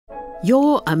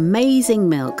Your Amazing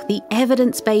Milk, the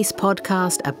evidence-based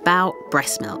podcast about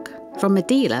breast milk. From a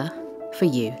dealer for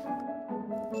you.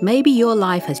 Maybe your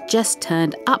life has just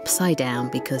turned upside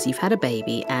down because you've had a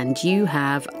baby and you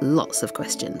have lots of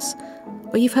questions.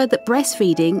 Or you've heard that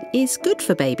breastfeeding is good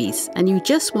for babies and you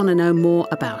just want to know more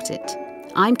about it.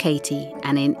 I'm Katie,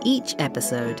 and in each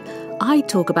episode, I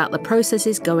talk about the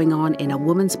processes going on in a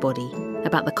woman's body,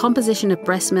 about the composition of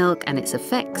breast milk and its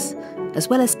effects, as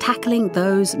well as tackling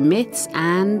those myths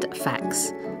and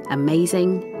facts.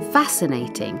 Amazing,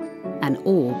 fascinating, and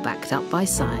all backed up by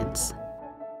science.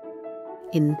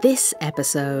 In this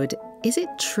episode, is it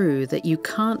true that you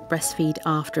can't breastfeed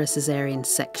after a caesarean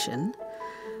section?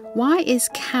 Why is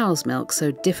cow's milk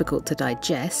so difficult to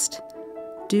digest?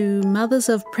 Do mothers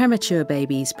of premature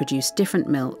babies produce different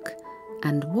milk?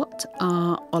 And what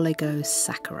are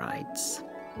oligosaccharides?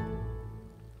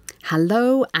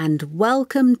 Hello and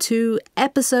welcome to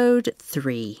episode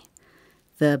 3.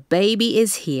 The baby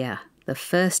is here. The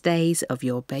first days of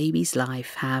your baby's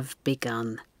life have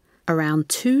begun. Around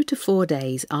 2 to 4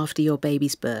 days after your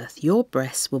baby's birth, your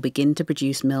breasts will begin to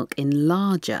produce milk in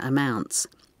larger amounts,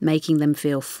 making them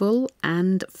feel full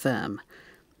and firm.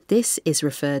 This is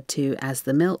referred to as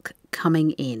the milk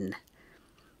coming in.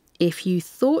 If you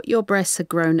thought your breasts had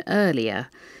grown earlier,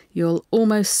 you'll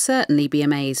almost certainly be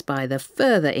amazed by the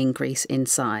further increase in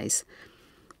size.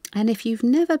 And if you've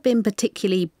never been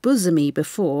particularly bosomy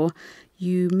before,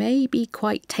 you may be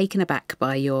quite taken aback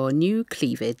by your new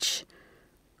cleavage.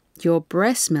 Your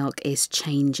breast milk is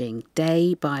changing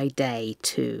day by day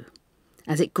too,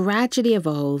 as it gradually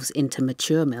evolves into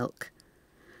mature milk.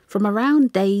 From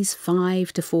around days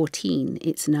 5 to 14,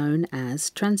 it's known as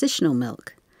transitional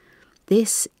milk.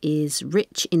 This is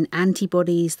rich in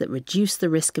antibodies that reduce the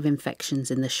risk of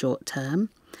infections in the short term,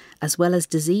 as well as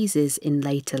diseases in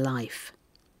later life.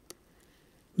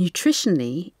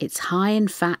 Nutritionally, it's high in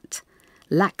fat,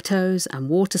 lactose and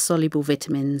water-soluble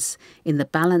vitamins in the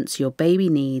balance your baby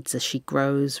needs as she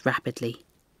grows rapidly.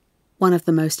 One of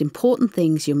the most important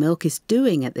things your milk is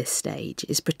doing at this stage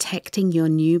is protecting your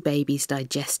new baby's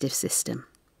digestive system.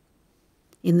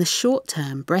 In the short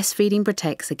term, breastfeeding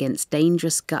protects against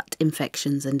dangerous gut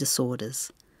infections and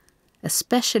disorders,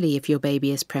 especially if your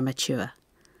baby is premature.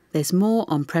 There's more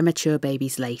on premature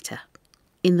babies later.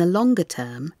 In the longer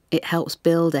term, it helps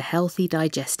build a healthy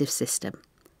digestive system.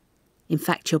 In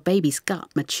fact, your baby's gut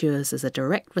matures as a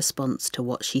direct response to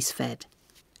what she's fed.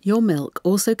 Your milk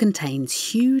also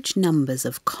contains huge numbers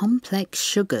of complex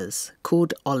sugars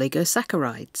called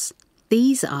oligosaccharides.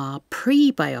 These are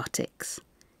prebiotics.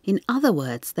 In other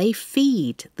words, they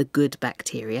feed the good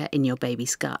bacteria in your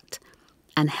baby's gut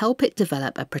and help it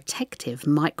develop a protective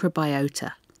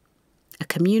microbiota, a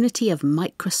community of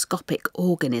microscopic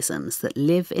organisms that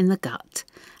live in the gut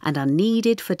and are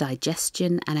needed for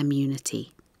digestion and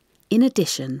immunity. In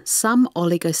addition, some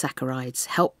oligosaccharides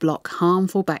help block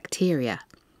harmful bacteria,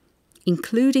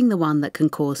 including the one that can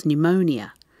cause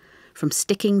pneumonia, from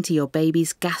sticking to your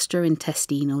baby's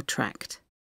gastrointestinal tract.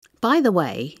 By the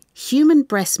way, human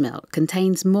breast milk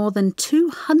contains more than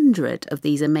 200 of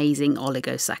these amazing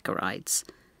oligosaccharides,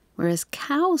 whereas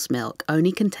cow's milk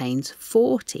only contains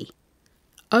 40.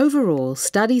 Overall,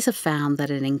 studies have found that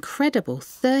an incredible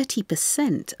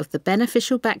 30% of the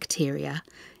beneficial bacteria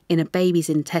in a baby's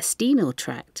intestinal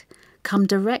tract come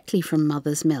directly from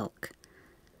mother's milk.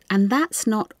 And that's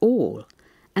not all.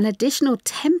 An additional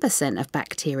 10% of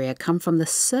bacteria come from the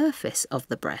surface of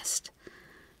the breast.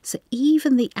 So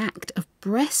even the act of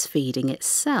breastfeeding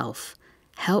itself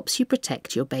helps you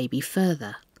protect your baby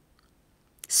further.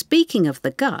 Speaking of the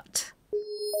gut,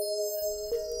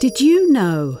 did you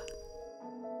know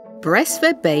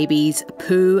breastfed babies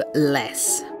poo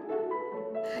less?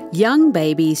 Young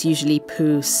babies usually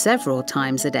poo several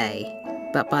times a day,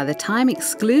 but by the time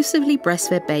exclusively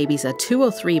breastfed babies are 2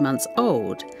 or 3 months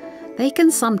old, they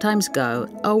can sometimes go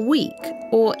a week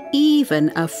or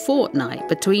even a fortnight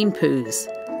between poos.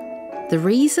 The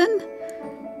reason?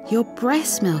 Your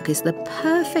breast milk is the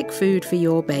perfect food for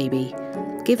your baby,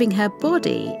 giving her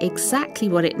body exactly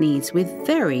what it needs with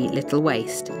very little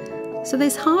waste. So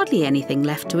there's hardly anything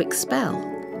left to expel.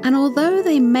 And although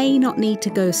they may not need to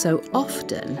go so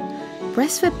often,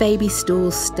 breastfed baby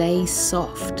stools stay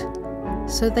soft,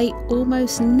 so they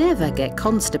almost never get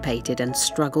constipated and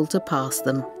struggle to pass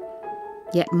them.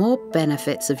 Yet more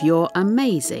benefits of your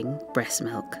amazing breast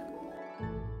milk.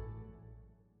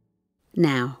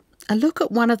 Now, a look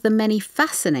at one of the many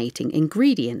fascinating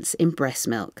ingredients in breast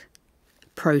milk: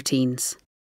 proteins.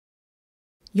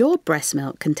 Your breast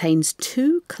milk contains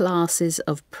 2 classes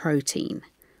of protein,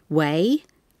 whey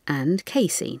and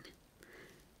casein.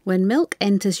 When milk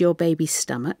enters your baby's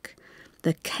stomach,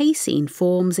 The casein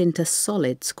forms into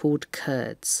solids called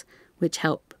curds, which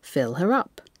help fill her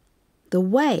up. The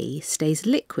whey stays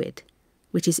liquid,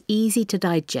 which is easy to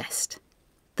digest.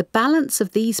 The balance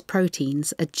of these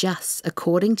proteins adjusts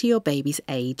according to your baby's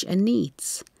age and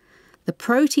needs. The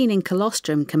protein in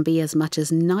colostrum can be as much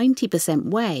as 90%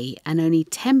 whey and only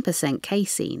 10%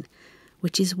 casein,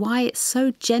 which is why it's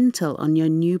so gentle on your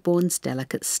newborn's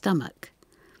delicate stomach.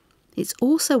 It's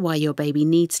also why your baby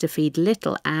needs to feed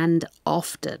little and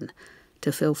often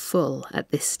to feel full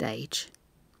at this stage.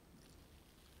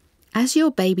 As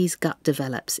your baby's gut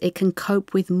develops, it can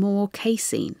cope with more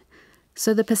casein,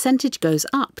 so the percentage goes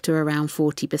up to around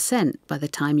 40% by the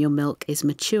time your milk is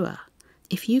mature.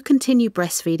 If you continue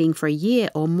breastfeeding for a year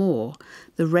or more,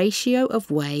 the ratio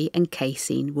of whey and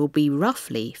casein will be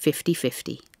roughly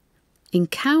 50-50. In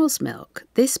cow's milk,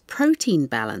 this protein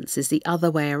balance is the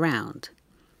other way around.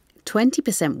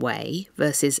 20% whey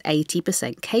versus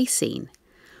 80% casein,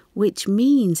 which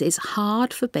means it's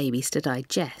hard for babies to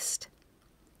digest.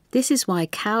 This is why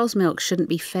cow's milk shouldn't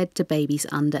be fed to babies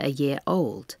under a year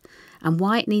old, and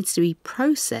why it needs to be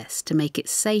processed to make it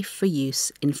safe for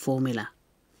use in formula.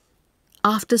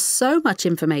 After so much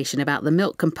information about the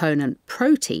milk component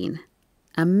protein,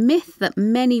 a myth that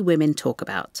many women talk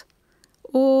about.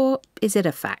 Or is it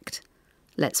a fact?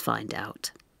 Let's find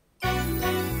out.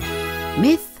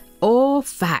 Myth or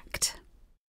fact?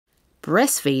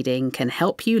 Breastfeeding can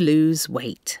help you lose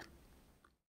weight.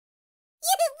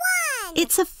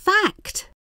 It's a fact!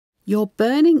 You're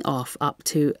burning off up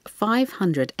to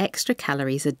 500 extra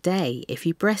calories a day if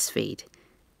you breastfeed.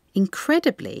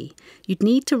 Incredibly, you'd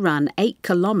need to run 8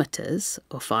 kilometres,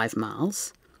 or 5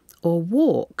 miles, or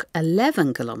walk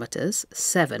 11 kilometres,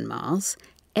 7 miles,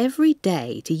 every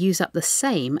day to use up the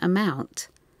same amount.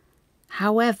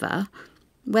 However,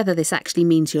 whether this actually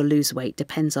means you'll lose weight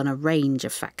depends on a range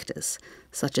of factors,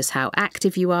 such as how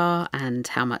active you are and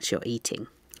how much you're eating.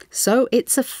 So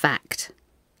it's a fact,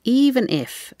 even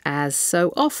if, as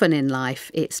so often in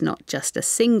life, it's not just a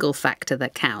single factor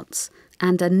that counts.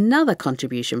 And another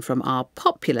contribution from our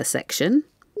popular section.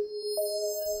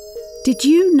 Did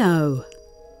you know?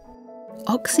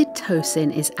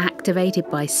 Oxytocin is activated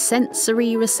by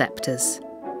sensory receptors.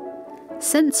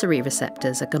 Sensory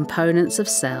receptors are components of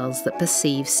cells that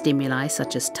perceive stimuli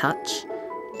such as touch,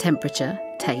 temperature,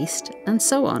 taste, and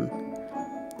so on.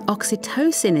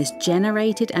 Oxytocin is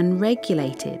generated and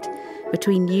regulated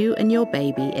between you and your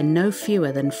baby in no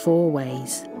fewer than 4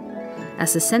 ways.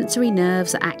 As the sensory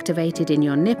nerves are activated in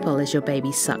your nipple as your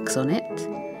baby sucks on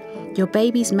it, your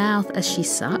baby's mouth as she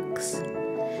sucks,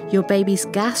 your baby's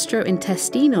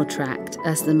gastrointestinal tract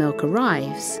as the milk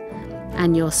arrives,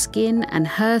 and your skin and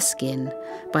her skin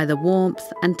by the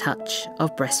warmth and touch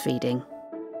of breastfeeding.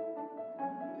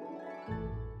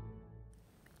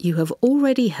 You have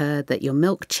already heard that your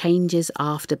milk changes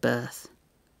after birth.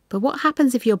 But what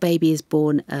happens if your baby is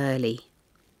born early?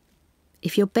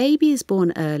 If your baby is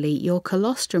born early, your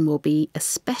colostrum will be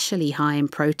especially high in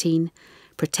protein,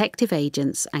 protective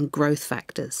agents and growth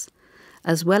factors,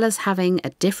 as well as having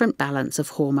a different balance of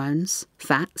hormones,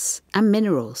 fats and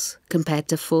minerals compared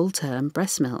to full-term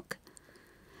breast milk.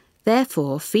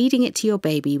 Therefore, feeding it to your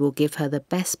baby will give her the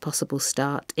best possible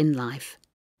start in life.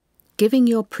 Giving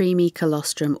your preemie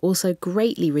colostrum also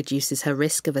greatly reduces her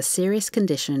risk of a serious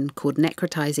condition called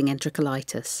necrotizing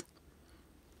enterocolitis.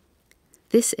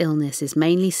 This illness is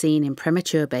mainly seen in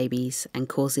premature babies and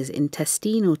causes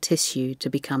intestinal tissue to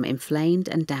become inflamed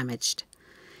and damaged.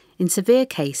 In severe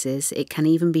cases, it can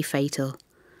even be fatal.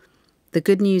 The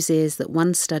good news is that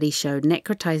one study showed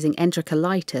necrotizing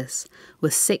enterocolitis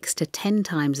was 6 to 10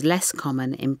 times less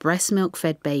common in breast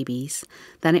milk-fed babies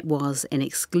than it was in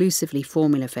exclusively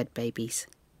formula-fed babies.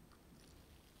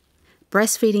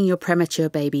 Breastfeeding your premature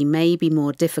baby may be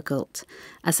more difficult,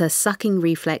 as her sucking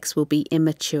reflex will be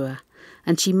immature,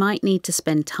 and she might need to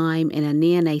spend time in a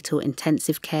neonatal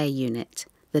intensive care unit,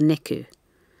 the NICU.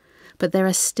 But there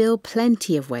are still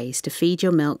plenty of ways to feed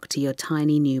your milk to your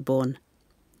tiny newborn,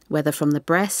 whether from the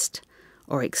breast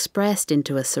or expressed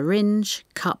into a syringe,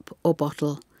 cup or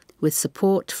bottle, with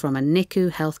support from a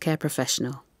NICU healthcare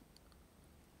professional.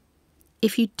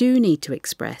 If you do need to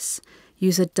express,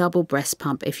 use a double breast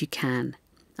pump if you can,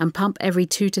 and pump every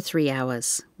 2 to 3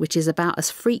 hours, which is about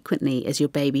as frequently as your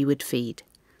baby would feed.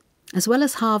 As well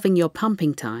as halving your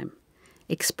pumping time,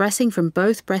 expressing from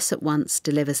both breasts at once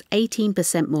delivers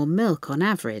 18% more milk on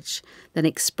average than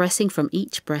expressing from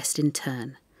each breast in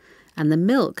turn, and the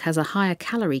milk has a higher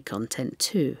calorie content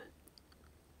too.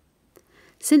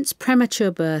 Since premature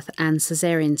birth and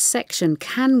caesarean section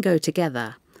can go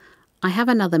together, I have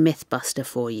another myth buster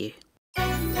for you.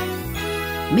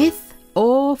 Myth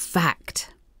or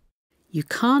fact? You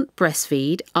can't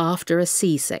breastfeed after a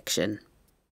C-section.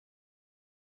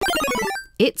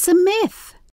 It's a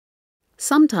myth.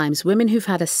 Sometimes women who've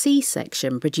had a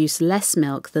C-section produce less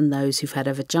milk than those who've had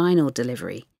a vaginal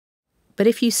delivery. But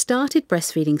if you started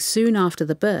breastfeeding soon after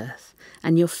the birth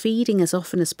and you're feeding as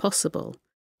often as possible,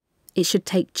 it should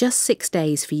take just 6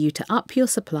 days for you to up your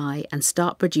supply and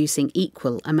start producing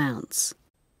equal amounts.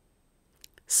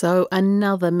 So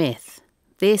another myth.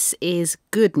 This is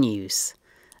good news.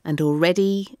 And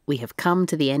already we have come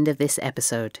to the end of this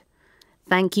episode.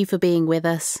 Thank you for being with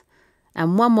us.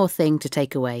 And one more thing to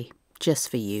take away, just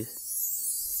for you.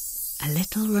 A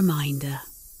little reminder.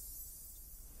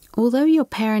 Although your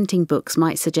parenting books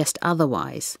might suggest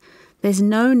otherwise, there's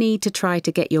no need to try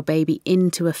to get your baby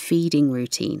into a feeding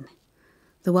routine.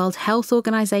 The World Health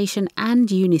Organization and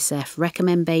UNICEF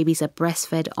recommend babies are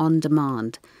breastfed on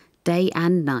demand, day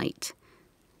and night.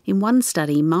 In one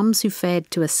study, mums who fed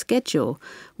to a schedule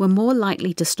were more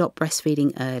likely to stop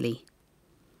breastfeeding early.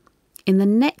 In the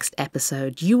next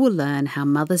episode, you will learn how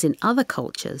mothers in other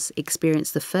cultures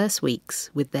experience the first weeks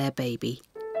with their baby.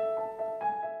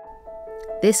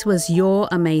 This was Your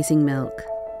Amazing Milk,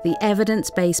 the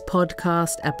evidence-based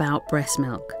podcast about breast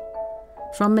milk.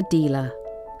 From Medela,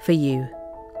 for you.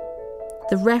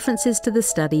 The references to the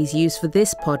studies used for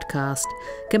this podcast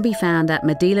can be found at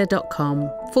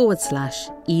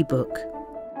medela.com/ebook.